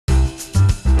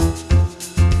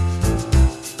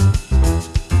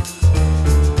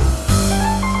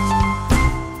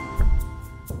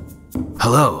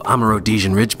Hello, I'm a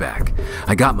Rhodesian Ridgeback.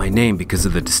 I got my name because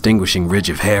of the distinguishing ridge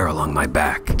of hair along my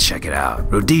back. Check it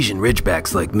out. Rhodesian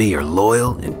Ridgebacks like me are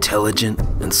loyal, intelligent,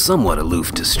 and somewhat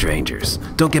aloof to strangers.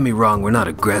 Don't get me wrong, we're not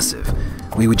aggressive.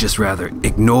 We would just rather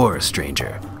ignore a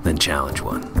stranger than challenge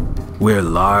one. We're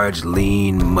large,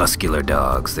 lean, muscular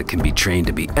dogs that can be trained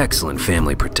to be excellent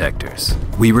family protectors.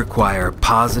 We require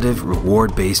positive,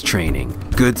 reward-based training,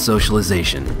 good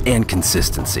socialization, and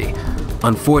consistency.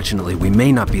 Unfortunately, we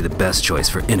may not be the best choice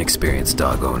for inexperienced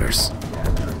dog owners.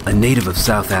 A native of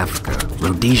South Africa,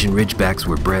 Rhodesian Ridgebacks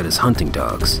were bred as hunting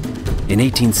dogs. In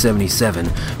 1877,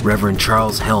 Reverend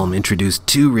Charles Helm introduced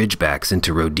 2 Ridgebacks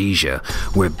into Rhodesia,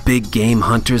 where big game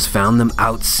hunters found them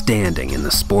outstanding in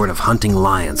the sport of hunting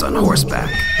lions on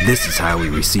horseback. This is how we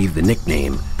received the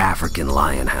nickname African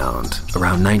Lionhound.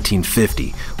 Around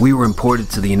 1950, we were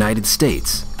imported to the United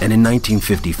States, and in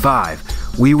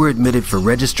 1955, we were admitted for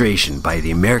registration by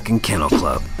the American Kennel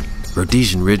Club.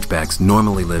 Rhodesian Ridgebacks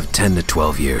normally live 10 to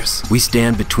 12 years. We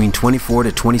stand between 24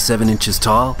 to 27 inches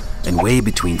tall and weigh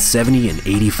between 70 and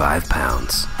 85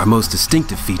 pounds. Our most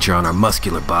distinctive feature on our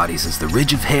muscular bodies is the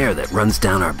ridge of hair that runs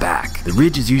down our back. The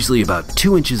ridge is usually about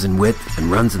 2 inches in width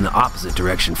and runs in the opposite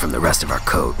direction from the rest of our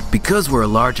coat. Because we're a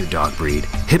larger dog breed,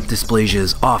 hip dysplasia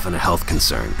is often a health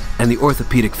concern, and the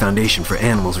Orthopedic Foundation for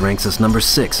Animals ranks us number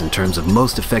 6 in terms of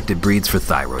most affected breeds for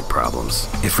thyroid problems.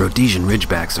 If Rhodesian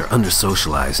Ridgebacks are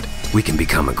under-socialized, we can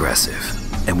become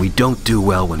aggressive, and we don't do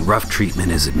well when rough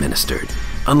treatment is administered.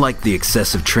 Unlike the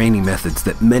excessive training methods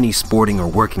that many sporting or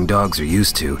working dogs are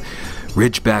used to,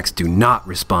 Ridgebacks do not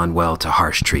respond well to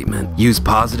harsh treatment. Use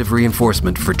positive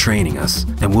reinforcement for training us,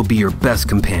 and we'll be your best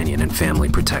companion and family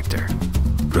protector.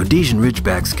 Rhodesian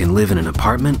Ridgebacks can live in an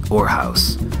apartment or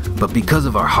house, but because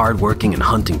of our hard-working and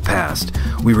hunting past,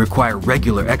 we require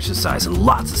regular exercise and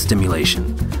lots of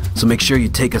stimulation, so make sure you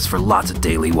take us for lots of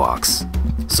daily walks.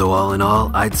 So all in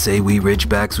all, I'd say we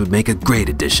Ridgebacks would make a great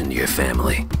addition to your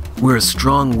family. We're a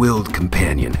strong-willed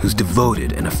companion who's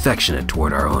devoted and affectionate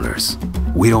toward our owners.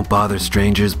 We don't bother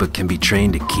strangers but can be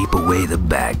trained to keep away the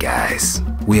bad guys.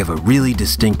 We have a really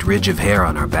distinct ridge of hair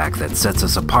on our back that sets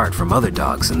us apart from other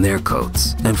dogs and their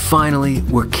coats. And finally,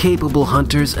 we're capable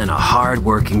hunters and a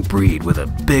hard-working breed with a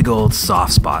big old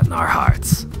soft spot in our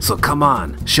hearts. So come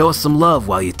on, show us some love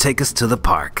while you take us to the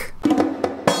park.